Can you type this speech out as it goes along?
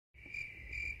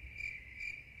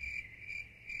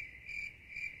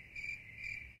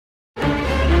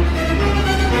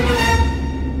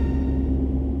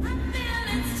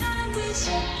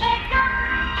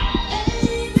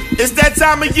It's that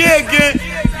time of year again.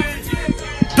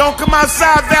 Don't Come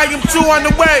Outside, Volume 2 on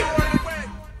the way.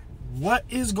 What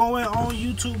is going on,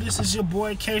 YouTube? This is your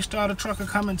boy K-Star the Trucker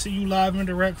coming to you live and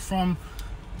direct from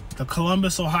the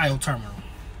Columbus, Ohio terminal.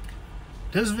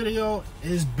 This video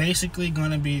is basically going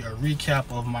to be a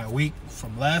recap of my week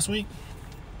from last week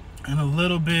and a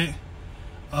little bit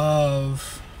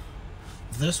of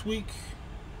this week.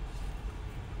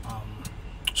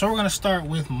 So we're going to start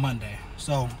with Monday.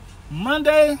 So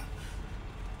Monday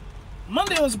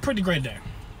was a pretty great day.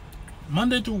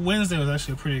 Monday through Wednesday was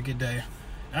actually a pretty good day.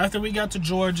 After we got to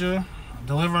Georgia,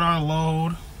 delivered our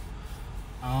load,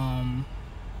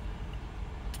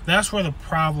 that's where the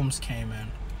problems came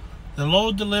in. The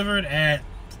load delivered at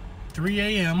 3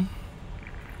 a.m.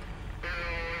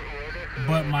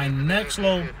 but my next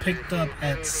load picked up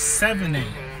at 7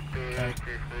 a.m. Okay,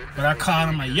 but I called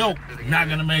him like, yo, not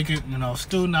gonna make it. You know,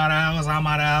 student out of hours, I'm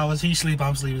out of hours. He sleep,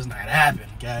 I'm sleep. It's not happening.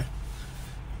 Okay,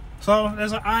 so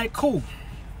there's an alright, cool.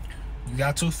 You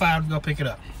got 2-5 to go pick it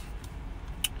up.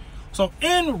 So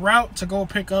en route to go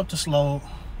pick up this load,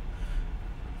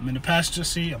 I'm in the passenger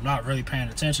seat. I'm not really paying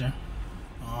attention.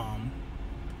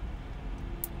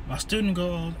 My student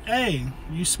goes, hey,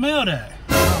 you smell that?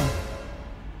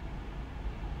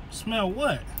 Smell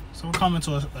what? So we're coming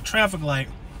to a traffic light,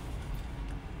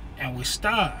 and we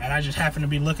stop, and I just happen to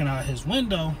be looking out his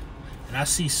window, and I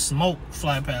see smoke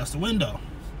fly past the window.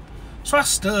 So I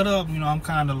stood up, you know, I'm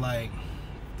kind of like,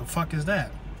 the fuck is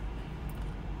that?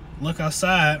 Look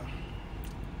outside,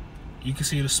 you can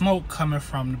see the smoke coming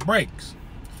from the brakes.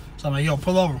 So I'm like, yo,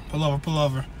 pull over, pull over, pull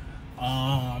over.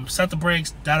 Set the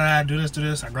brakes, do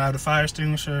this. I grabbed the fire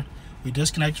extinguisher. We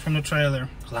disconnected from the trailer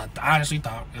because I honestly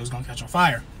thought it was gonna catch on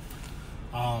fire.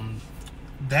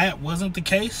 That wasn't the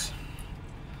case.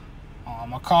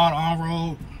 I called On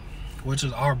Road, which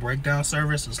is our breakdown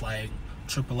service. It's like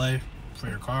AAA for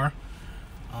your car.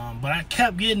 But I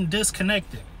kept getting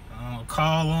disconnected.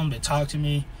 Call them, they talk to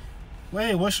me.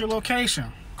 Wait, what's your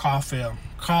location? Call fail.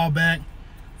 Call back.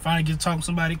 Finally get to talk to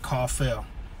somebody. Call fail.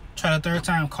 Try the third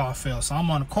time. Call fail. So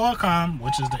I'm on the Qualcomm,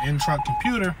 which is the in-truck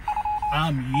computer.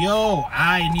 Yo,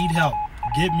 I need help.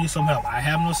 Get me some help. I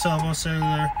have no cell phone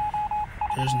cellular.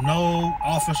 There's no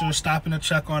officer stopping to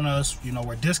check on us. You know,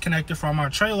 we're disconnected from our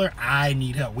trailer. I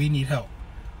need help. We need help.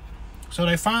 So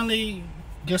they finally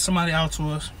get somebody out to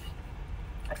us.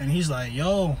 And he's like,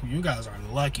 yo, you guys are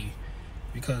lucky.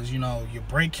 Because, you know, your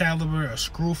brake caliper, a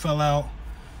screw fell out.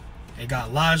 It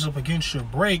got lodged up against your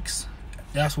brakes.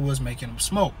 That's what was making them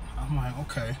smoke. I'm like,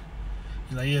 okay.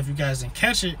 He's like, yeah, if you guys didn't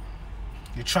catch it,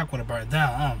 your truck would have burned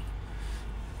down.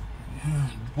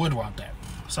 Would want that.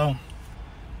 So,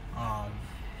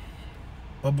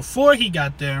 but before he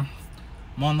got there,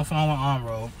 I'm on the phone with On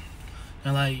Road.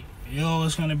 They're like, yo,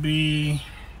 it's gonna be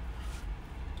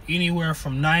anywhere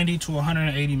from 90 to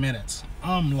 180 minutes.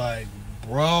 I'm like,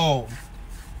 bro,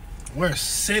 we're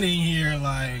sitting here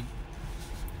like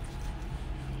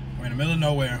we're in the middle of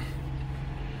nowhere.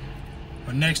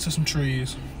 We're next to some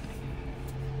trees.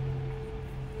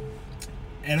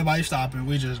 Ain't nobody stopping.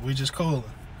 We just cooling.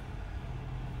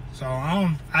 So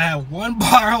I have one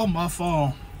bar on my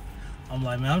phone. I'm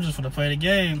like, man, I'm just gonna play the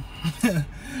game.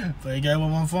 Play the game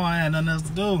on my phone. I had nothing else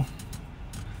to do.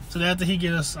 So after he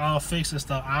get us all fixed and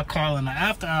stuff, I call in the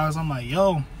after hours. I'm like,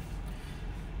 yo,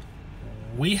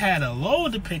 we had a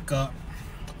load to pick up.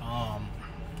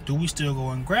 Do we still go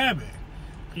and grab it?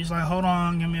 He's like, hold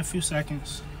on, give me a few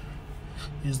seconds.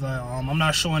 He's like, I'm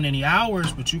not showing any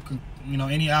hours, but you can, you know,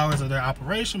 any hours of their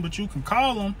operation, but you can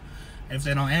call them. If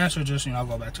they don't answer, just, you know,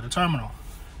 go back to the terminal.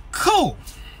 Cool.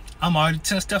 I'm already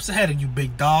 10 steps ahead of you,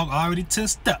 big dog. Already 10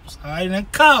 steps. I already done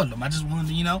called them. I just wanted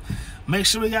to, you know, make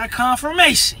sure we got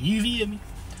confirmation. You hear me?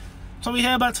 So we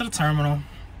head back to the terminal.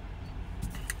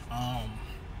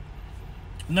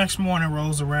 Next morning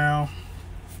rolls around.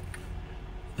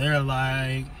 They're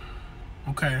like,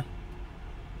 okay,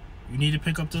 you need to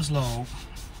pick up this load.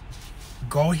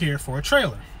 Go here for a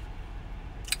trailer.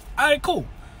 Alright, cool.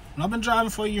 And I've been driving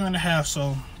for a year and a half,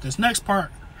 so this next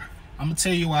part, I'm gonna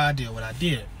tell you why I did what I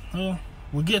did.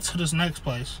 We'll get to this next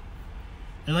place.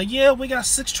 They're like, yeah, we got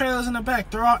 6 trailers in the back.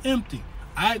 They're all empty.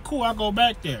 Alright, cool. I'll go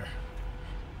back there.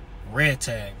 Red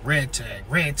tag, red tag,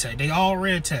 red tag. They all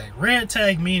red tag. Red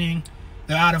tag meaning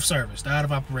they're out of service. They're out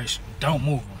of operation. Don't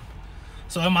move them.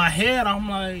 So in my head, I'm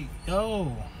like,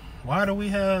 yo, why do we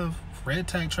have red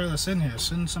tag trailers sitting here?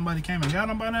 Shouldn't somebody came and got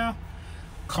them by now?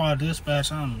 Call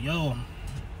dispatch. Yo,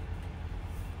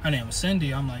 her name is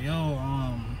Cindy. I'm like, yo,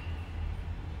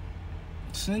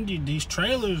 Cindy, these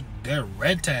trailers, they're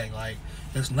red tag. Like,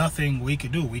 there's nothing we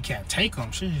could do. We can't take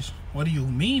them. She's, what do you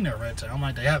mean they're red tag? I'm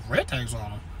like, they have red tags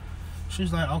on them.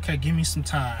 She's like, okay, give me some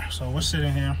time. So we're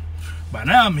sitting here. By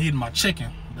now I'm heating my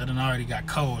chicken that done already got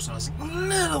cold. So I was a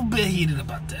little bit heated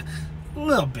about that. A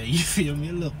little bit, you feel me?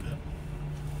 A little bit.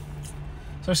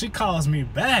 So she calls me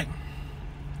back.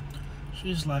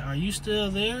 She's like, are you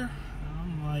still there?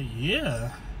 I'm like,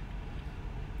 yeah.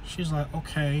 She's like,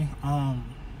 okay,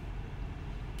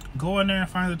 go in there and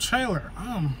find the trailer.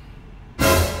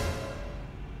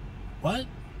 What?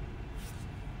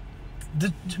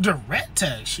 The red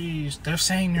tag. They're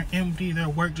saying they're empty, their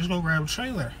work, just go grab a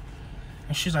trailer.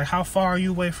 And she's like, how far are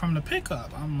you away from the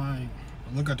pickup? I'm like,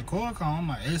 look at the call call. I'm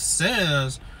like, it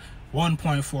says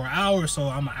 1.4 hours, so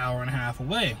I'm an hour and a half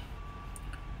away.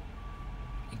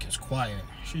 It gets quiet.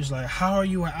 She's like, how are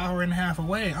you an hour and a half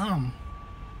away?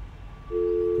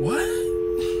 What?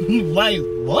 Like,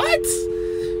 what?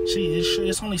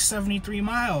 It's only 73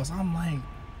 miles. I'm like,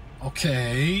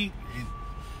 okay.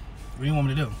 What do you want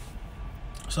me to do?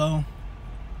 So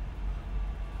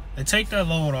they take that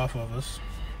load off of us.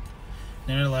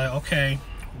 Then they're like, okay,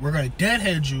 we're gonna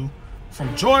deadhead you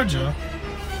from Georgia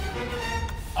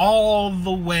all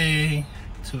the way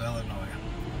to Illinois.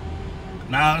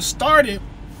 Now I started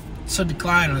to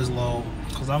decline this load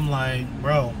because I'm like,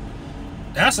 bro,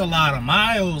 that's a lot of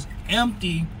miles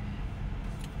empty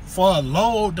for a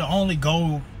load to only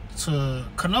go to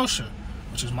Kenosha,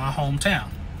 which is my hometown.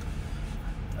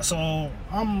 So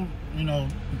I'm,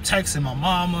 texting my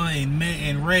mama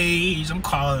in rage. I'm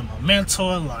calling my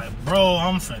mentor, like, bro,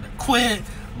 I'm finna quit.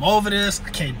 I'm over this. I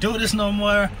can't do this no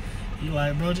more. He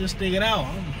like, bro, just dig it out.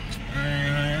 Shit,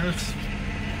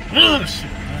 man.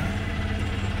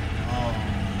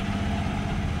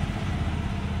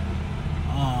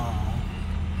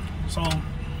 So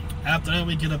after that,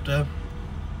 we get up there.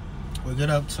 We get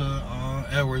up to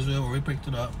Edwardsville, where we picked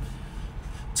it up.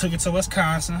 Took it to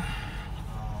Wisconsin.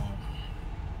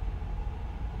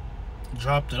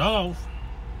 Dropped it off,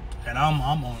 and I'm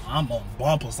on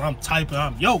bumpers. I'm typing. I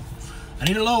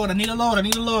need a load.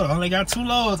 I only got 2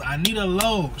 loads. I need a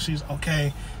load. She's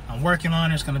okay. I'm working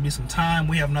on it. It's gonna be some time.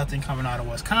 We have nothing coming out of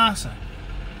Wisconsin.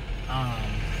 Okay.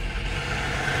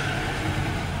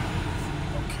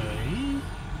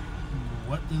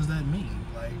 What does that mean?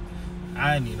 Like,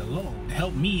 I need a load.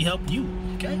 Help me help you.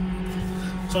 Okay.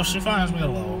 So she finds me a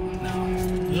load. Now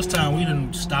this time we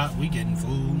didn't stop. We getting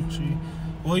food.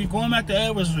 Well, you're going back to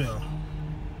Edwardsville.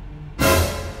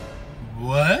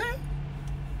 What?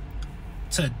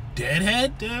 To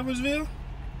Deadhead to Edwardsville?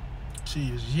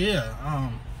 Jeez,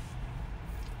 yeah.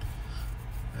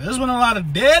 There's been a lot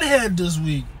of Deadhead this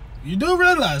week. You do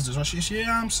realize this, right? She's,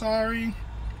 yeah, I'm sorry.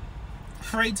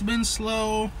 Freight's been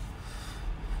slow.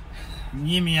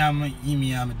 Yummy,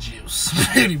 juice.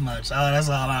 Pretty much. That's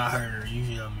all I heard. You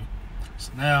feel me?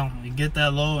 So now we get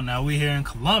that load. Now we here in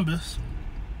Columbus.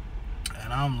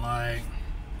 And I'm like,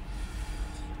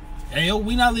 hey, yo,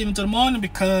 we not leaving till the morning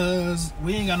because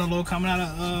we ain't got no load coming out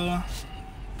of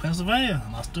Pennsylvania.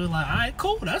 And I stood like, all right,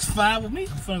 cool, that's fine with me.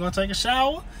 I'm finna go take a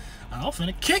shower. I'm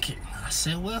finna kick it. I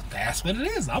said, well, that's what it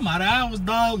is. I'm out of hours,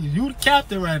 dog. You the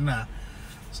captain right now.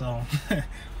 So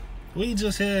we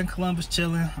just here in Columbus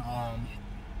chilling.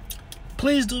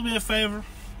 Please do me a favor.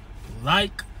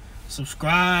 Like,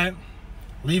 subscribe,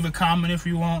 leave a comment if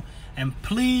you want. And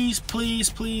please, please,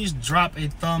 please drop a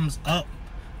thumbs up.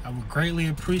 I would greatly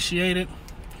appreciate it.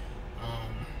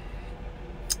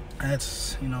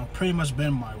 That's, pretty much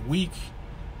been my week.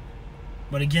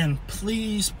 But again,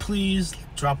 please, please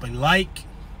drop a like,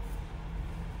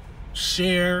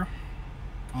 share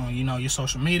on, your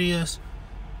social medias.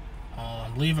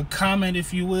 Leave a comment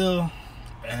if you will.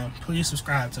 And please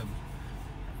subscribe to me.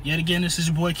 Yet again, this is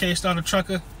your boy K-Star the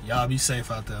Trucker. Y'all be safe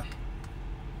out there.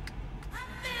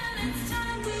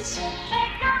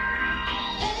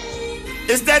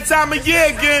 It's that time of year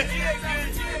again.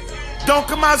 Don't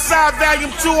Come Outside,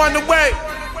 Volume 2 on the way.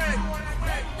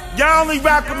 Y'all only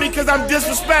rock with me because I'm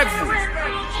disrespectful.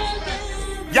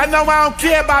 Y'all know I don't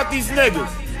care about these niggas.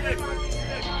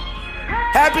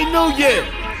 Happy New Year.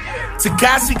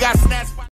 Tekashi got snatched.